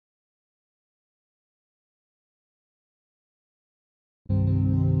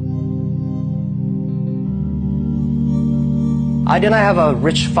I did not have a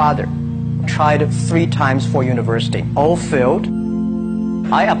rich father. Tried 3 times for university, all failed.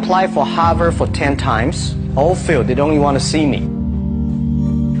 I applied for Harvard for 10 times, all failed. They don't even want to see me.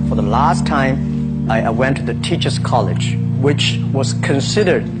 For the last time, I went to the teachers' college, which was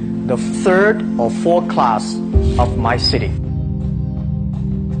considered the 3rd or 4th class of my city.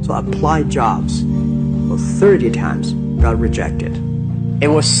 So I applied jobs for 30 times, got rejected. It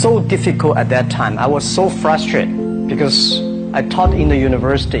was so difficult at that time. I was so frustrated because I taught in the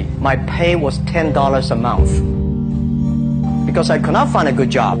university. My pay was $10 a month because I could not find a good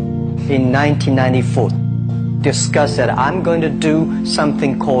job. In 1994, discussed that I'm going to do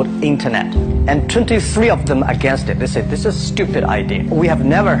something called internet, and 23 of them against it. They said, this is a stupid idea. We have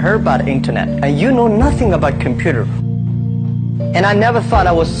never heard about internet, and you know nothing about computer. And I never thought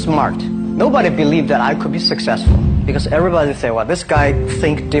I was smart. Nobody believed that I could be successful because everybody said, well, this guy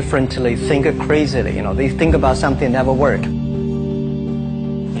think differently, think crazily. You know, they think about something that never worked.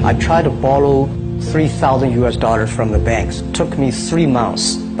 I tried to borrow $3,000 from the banks. Took me 3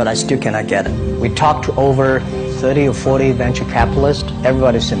 months, but I still cannot get it. We talked to over 30 or 40 venture capitalists.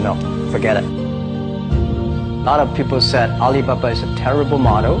 Everybody said, no, forget it. A lot of people said Alibaba is a terrible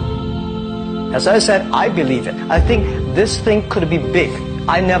model. As I said, I believe it. I think this thing could be big.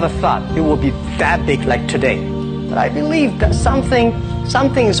 I never thought it would be that big like today. But I believe that something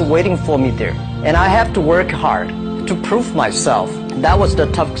is waiting for me there. And I have to work hard to prove myself. That was the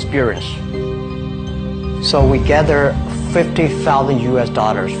tough experience. So we gathered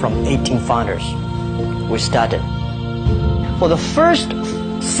 $50,000 from 18 founders. We started. For the first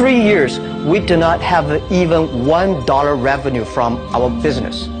 3 years, we did not have even $1 revenue from our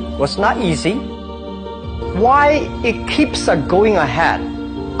business. It was not easy. Why it keeps us going ahead,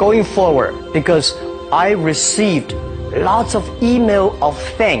 going forward? Because I received lots of email of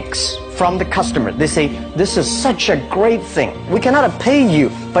thanks from the customer. They say, this is such a great thing. We cannot pay you,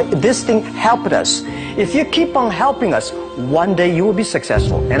 but this thing helped us. If you keep on helping us, one day you will be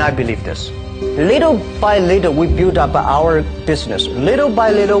successful. And I believe this. Little by little, we build up our business. Little by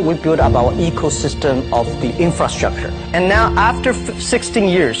little, we build up our ecosystem of the infrastructure. And now, after 16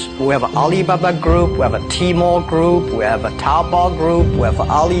 years, we have an Alibaba group, we have a Tmall group, we have a Taobao group, we have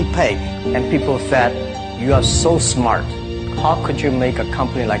Alipay. And people said, you are so smart. How could you make a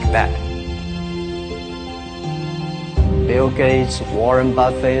company like that? Bill Gates, Warren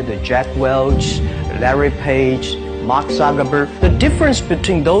Buffett, Jack Welch, Larry Page, Mark Zuckerberg. The difference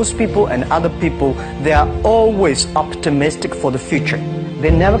between those people and other people, they are always optimistic for the future. They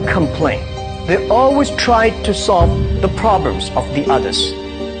never complain. They always try to solve the problems of the others.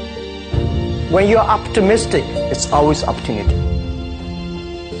 When you are optimistic, it's always opportunity.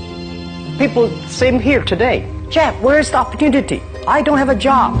 People, same here today. Jeff, where is the opportunity? I don't have a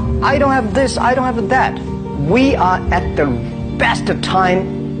job. I don't have this. I don't have that. We are at the best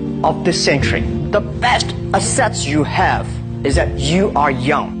time of this century. The best assets you have is that you are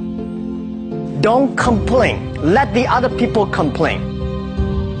young. Don't complain. Let the other people complain.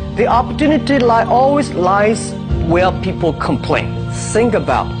 The opportunity always lies where people complain. Think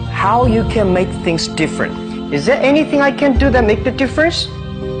about how you can make things different. Is there anything I can do that make the difference?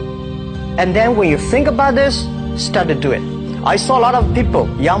 And then when you think about this, start to do it. I saw a lot of people,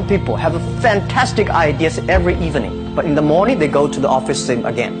 young people, have fantastic ideas every evening. But in the morning, they go to the office same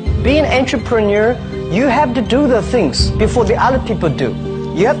again. Being an entrepreneur, you have to do the things before the other people do.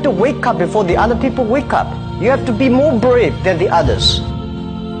 You have to wake up before the other people wake up. You have to be more brave than the others.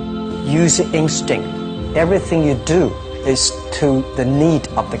 Use instinct. Everything you do is to the need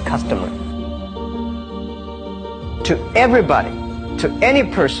of the customer. To everybody, to any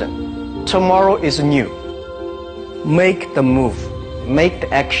person, tomorrow is new. Make the move. Make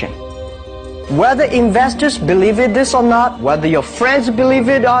the action. Whether investors believe it this or not, whether your friends believe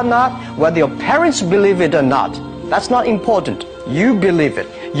it or not, whether your parents believe it or not, that's not important. You believe it.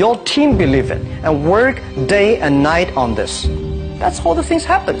 Your team believe it. And work day and night on this. That's how the things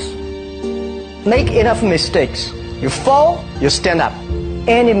happens. Make enough mistakes. You fall, you stand up.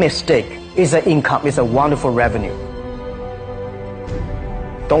 Any mistake is an income, is a wonderful revenue.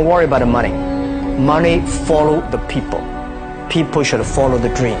 Don't worry about the money. Money follow the people. People should follow the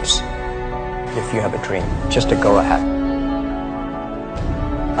dreams. If you have a dream, just to go ahead.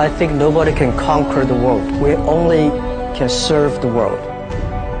 I think nobody can conquer the world. We only can serve the world.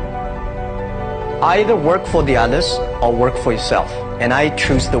 Either work for the others or work for yourself. And I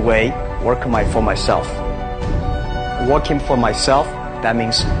choose the way, work for myself. Working for myself, that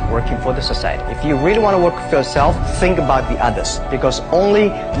means working for the society. If you really want to work for yourself, think about the others. Because only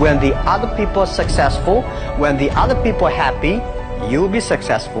when the other people are successful, when the other people are happy, you will be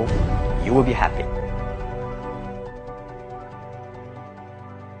successful, you will be happy.